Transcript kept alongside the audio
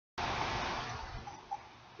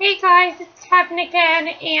Hey guys, it's Helen again,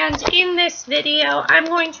 and in this video, I'm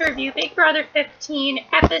going to review Big Brother 15,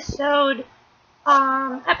 episode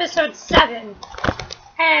 7.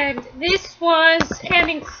 And this was an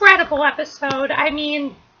incredible episode. I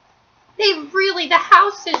mean, the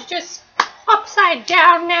house is just upside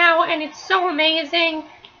down now, and it's so amazing.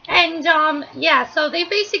 And, yeah, so they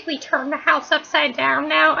basically turned the house upside down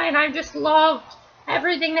now, and I just loved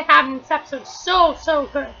everything that happened in this episode. So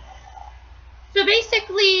good. So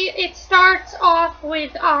basically, it starts off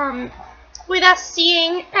with us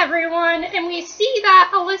seeing everyone, and we see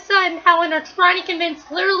that Alyssa and Helen are trying to convince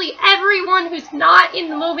literally everyone who's not in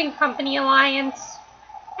the moving company alliance,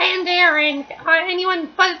 and Aaryn,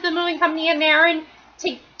 anyone but the moving company and Aaryn,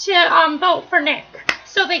 to vote for Nick.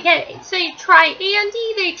 So they try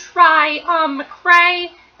Andy, they try McCrae,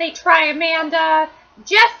 they try Amanda.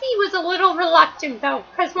 Jessie was a little reluctant, though,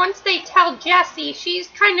 because once they tell Jessie, she's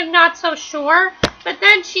kind of not so sure, but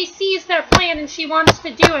then she sees their plan and she wants to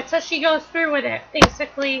do it, so she goes through with it,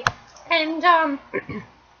 basically. And, so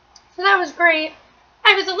that was great.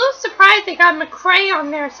 I was a little surprised they got McCrae on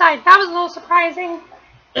their side. That was a little surprising.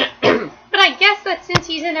 But I guess that since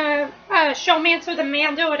he's in a showmance with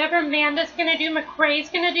Amanda, whatever Amanda's gonna do, McCrae's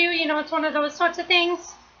gonna do, you know, it's one of those sorts of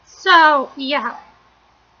things. So, yeah.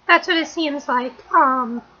 That's what it seems like.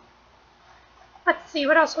 Let's see,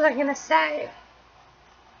 what else was I gonna say?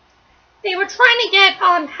 They were trying to get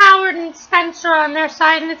Howard and Spencer on their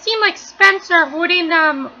side, and it seemed like Spencer didn't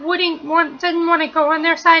want to go on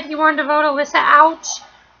their side. He wanted to vote Alyssa out.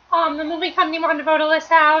 The movie company wanted to vote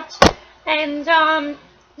Alyssa out, and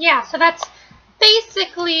yeah, so that's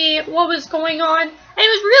basically what was going on. And it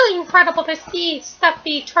was really incredible to see stuff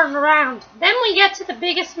be turned around. Then we get to the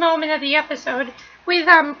biggest moment of the episode. With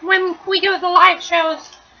when we go to the live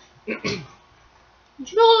shows,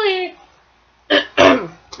 Julie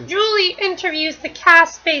interviews the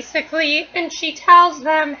cast basically, and she tells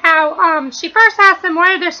them how she first asked them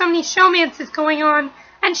why are there so many showmances going on,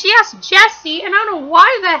 and she asked Jessie, and I don't know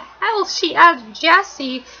why the hell she asked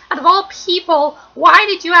Jessie out of all people. Why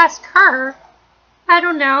did you ask her? I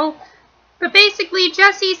don't know, but basically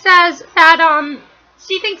Jessie says that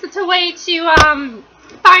she thinks it's a way to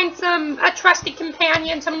find a trusted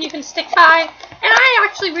companion, someone you can stick by. And I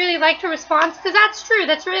actually really liked her response, because that's true.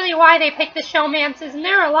 That's really why they picked the showmances, and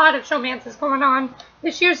there are a lot of showmances going on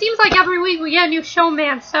this year. Seems like every week we get a new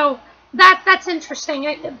showman, so that's interesting.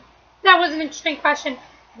 That was an interesting question.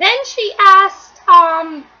 Then she asked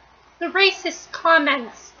the racist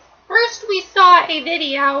comments. First we saw a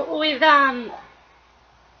video with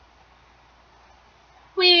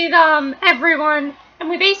everyone. And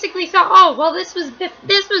we basically saw, oh, well, this was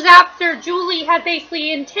after Julie had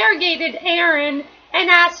basically interrogated Aaryn and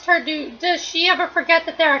asked her, does she ever forget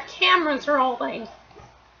that there are cameras rolling?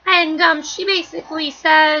 And she basically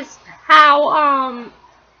says how,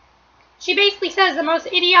 she basically says the most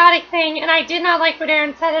idiotic thing, and I did not like what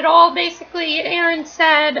Aaryn said at all. Basically, Aaryn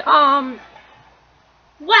said,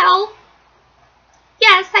 well,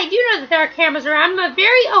 yes, I do know that there are cameras around. I'm a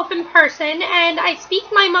very open person, and I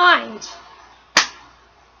speak my mind.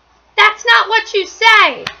 That's not what you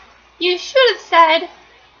say. You should have said,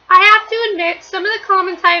 I have to admit, some of the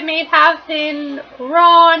comments I have made have been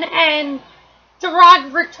wrong and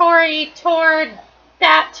derogatory towards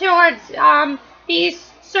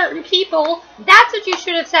these certain people. That's what you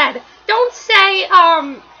should have said. Don't say,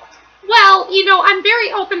 well, you know, I'm a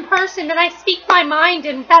very open person and I speak my mind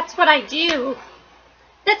and that's what I do.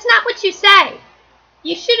 That's not what you say.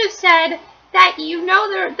 You should have said that you know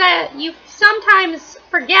that you sometimes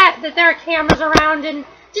forget that there are cameras around, and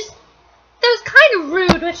just, that was kind of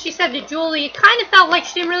rude what she said to Julie. It kind of felt like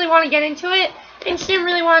she didn't really want to get into it, and she didn't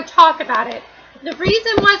really want to talk about it. The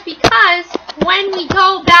reason was because when we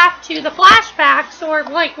go back to the flashbacks, or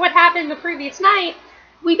like what happened the previous night,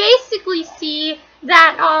 we basically see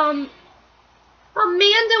that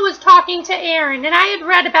Amanda was talking to Aaryn, and I had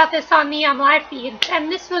read about this on the live feed,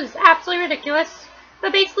 and this was absolutely ridiculous.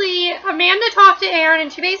 But basically, Amanda talked to Aaryn,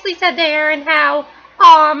 and she basically said to Aaryn how,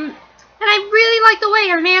 and I really liked the way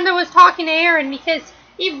Amanda was talking to Aaryn, because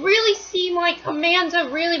it really seemed like Amanda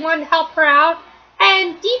really wanted to help her out.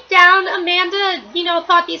 And deep down, Amanda, you know,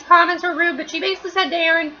 thought these comments were rude, but she basically said to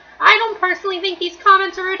Aaryn, I don't personally think these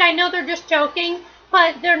comments are rude. I know they're just joking,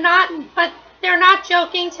 but they're not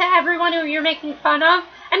joking to everyone who you're making fun of.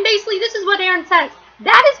 And basically, this is what Aaryn says.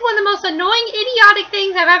 That is one of the most annoying, idiotic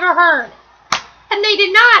things I've ever heard. And they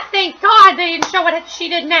did not, thank God, they didn't show what she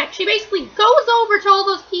did next. She basically goes over to all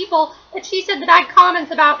those people that she said the bad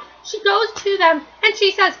comments about. She goes to them, and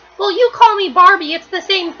she says, well, you call me Barbie, it's the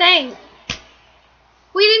same thing.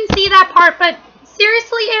 We didn't see that part, but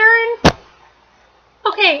seriously, Aaryn?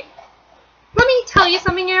 Okay, Okay, let me tell you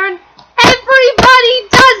something, Aaryn. Everybody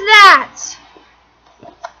does that!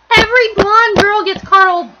 Every blonde girl gets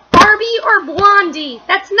called Barbie or Blondie.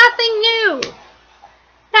 That's nothing new.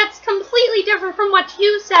 That's completely different from what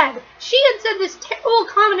you said. She had said this terrible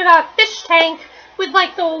comment about a fish tank with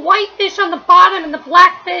like the white fish on the bottom and the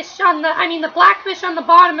black fish on the black fish on the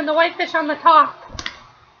bottom and the white fish on the top.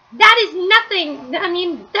 That is nothing. I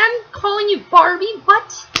mean, them calling you Barbie,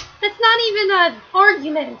 what? That's not even an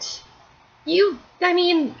argument. In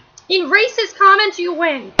racist comments, you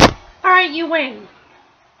win. Alright, you win.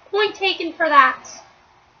 Point taken for that.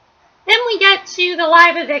 Then we get to the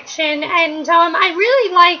live eviction, and I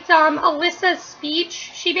really liked Alyssa's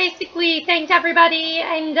speech. She basically thanked everybody,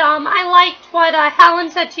 and I liked what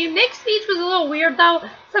Helen said too. Nick's speech was a little weird though.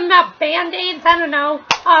 Something about Band-Aids, I don't know.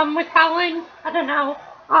 With Helen, I don't know.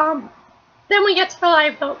 Then we get to the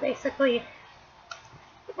live vote basically.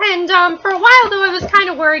 And for a while though, I was kind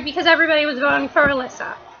of worried because everybody was voting for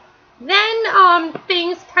Alyssa. Then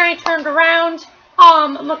things kind of turned around.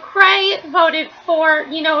 McCrae voted for,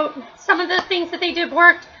 some of the things that they did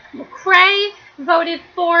worked. McCrae voted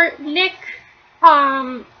for Nick.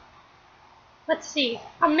 Let's see.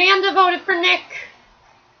 Amanda voted for Nick.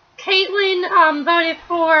 Caitlin voted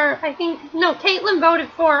for, Caitlin voted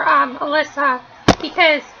for Alyssa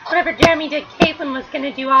because whatever Jeremy did, Caitlin was going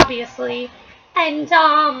to do, obviously. And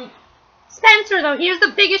Spencer, though, here's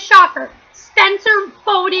the biggest shocker. Spencer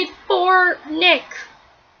voted for Nick.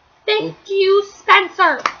 Thank you,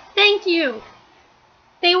 Spencer. Thank you.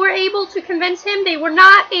 They were able to convince him. They were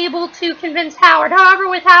not able to convince Howard. However,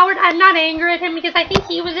 with Howard, I'm not angry at him because I think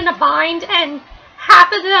he was in a bind, and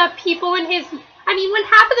half of the people in his... when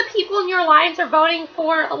half of the people in your alliance are voting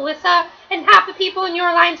for Alyssa, and half the people in your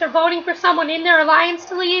alliance are voting for someone in their alliance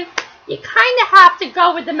to leave, you kind of have to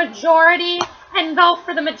go with the majority and vote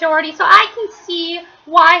for the majority. So I can see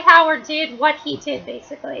why Howard did what he did,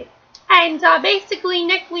 basically. And basically,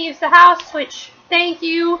 Nick leaves the house, which, thank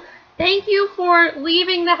you. Thank you for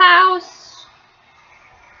leaving the house.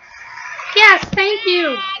 Yes, thank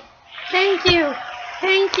you. Thank you.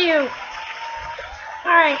 Thank you.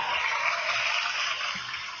 Alright.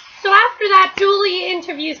 So after that, Julie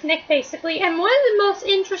interviews Nick, basically. And one of the most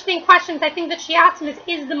interesting questions I think that she asked him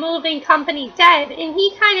is the moving company dead? And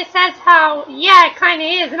he kind of says how, yeah, it kind of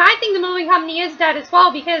is. And I think the moving company is dead as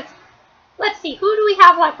well because... Let's see, who do we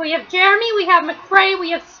have left? We have Jeremy, we have McCrae, we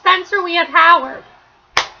have Spencer, we have Howard.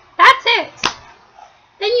 That's it.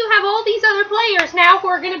 Then you have all these other players now who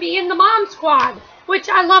are going to be in the Mom Squad, which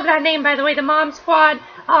I love that name, by the way, the Mom Squad.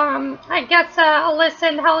 I guess Alyssa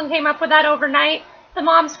and Helen came up with that overnight. The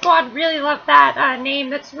Mom Squad, really love that name.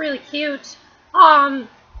 That's really cute. So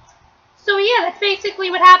yeah, that's basically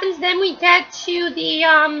what happens. Then we get to the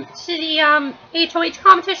HOH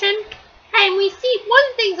competition. And we see, one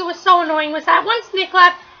of the things that was so annoying was that once Nick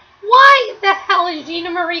left, why the hell is Gina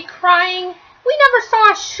Marie crying? We never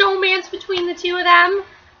saw a showmance between the two of them.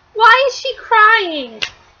 Why is she crying?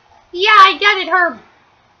 Yeah, I get it, her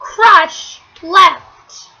crush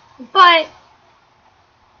left. But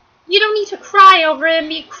you don't need to cry over it and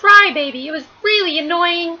be a crybaby. It was really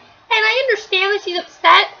annoying. And I understand that she's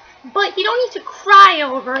upset, but you don't need to cry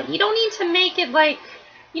over it. You don't need to make it like...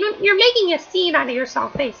 You're making a scene out of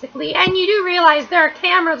yourself, basically, and you do realize there are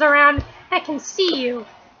cameras around that can see you.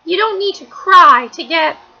 You don't need to cry to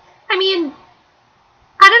get... I don't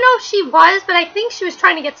know if she was, but I think she was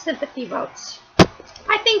trying to get sympathy votes.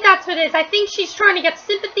 I think that's what it is. I think she's trying to get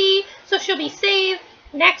sympathy, so she'll be saved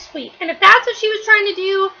next week. And if that's what she was trying to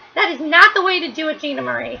do, that is not the way to do it, Gina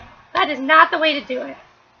Marie. That is not the way to do it.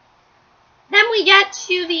 Then we get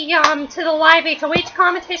to the live HOH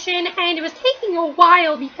competition, and it was taking a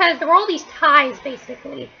while because there were all these ties,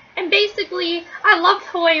 basically. And basically, I loved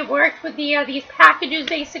the way it worked with these packages,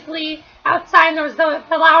 basically. Outside, there was the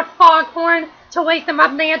loud foghorn to wake them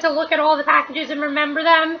up, and they had to look at all the packages and remember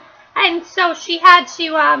them. And so she had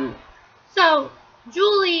to, so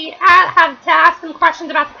Julie had to ask them questions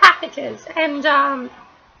about the packages, and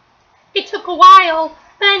it took a while.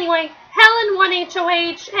 But anyway, Helen won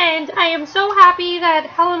HOH, and I am so happy that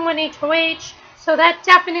Helen won HOH, so that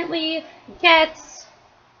definitely gets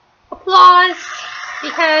applause,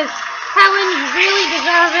 because Helen, you really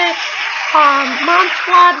deserve it. Mom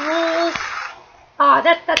Squad rules.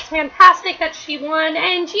 That's fantastic that she won,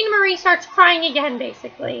 and Gina Marie starts crying again,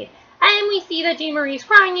 basically. And we see that Gina Marie's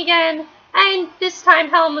crying again, and this time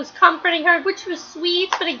Helen was comforting her, which was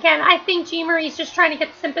sweet, but again, I think Gina Marie's just trying to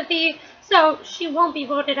get sympathy, so she won't be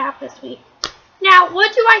voted out this week. Now,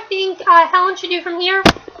 what do I think Helen should do from here?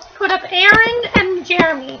 Put up Aaryn and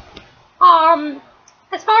Jeremy.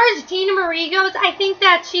 As far as Gina Marie goes, I think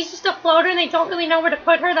that she's just a floater and they don't really know where to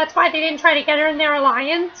put her. That's why they didn't try to get her in their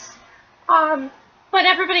alliance. But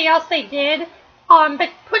everybody else they did. But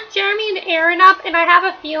put Jeremy and Aaryn up, and I have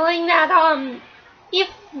a feeling that if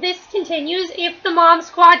this continues, if the Mom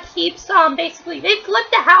Squad keeps, basically, they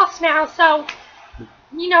flipped the house now, so,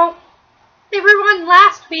 you know, everyone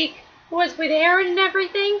last week was with Aaryn and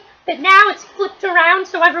everything, but now it's flipped around,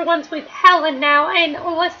 so everyone's with Helen now, and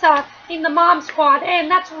Alyssa in the Mom Squad,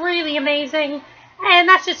 and that's really amazing, and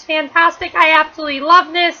that's just fantastic. I absolutely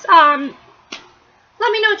love this. Let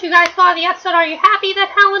me know what you guys thought of the episode. Are you happy that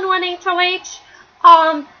Helen won HOH?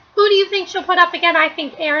 Who do you think she'll put up again? I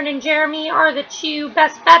think Aaryn and Jeremy are the two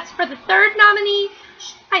best bets for the third nominee.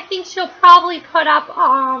 I think she'll probably put up,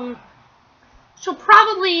 she'll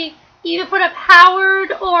probably either put up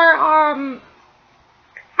Howard or,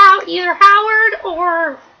 either Howard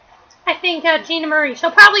or I think Gina Marie.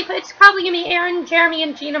 She'll probably put, it's probably going to be Aaryn, Jeremy,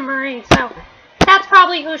 and Gina Marie. So that's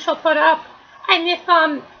probably who she'll put up. And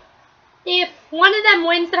if one of them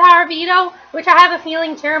wins the power veto, which I have a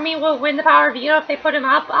feeling Jeremy will win the power veto if they put him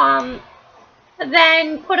up,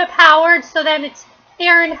 then put up Howard, so then it's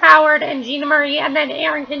Aaryn, Howard, and Gina Marie, and then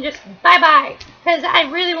Aaryn can just bye-bye. Because I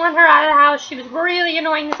really want her out of the house. She was really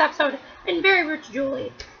annoying this episode and very rude to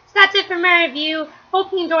Julie. So that's it for my review.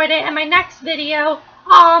 Hope you enjoyed it. And my next video,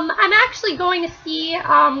 I'm actually going to see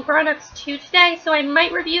Grown Ups 2 today, so I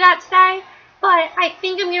might review that today. But I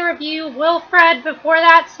think I'm going to review Wilfred before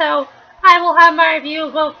that, so I will have my review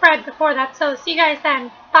of Wilfred before that. So see you guys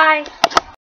then. Bye.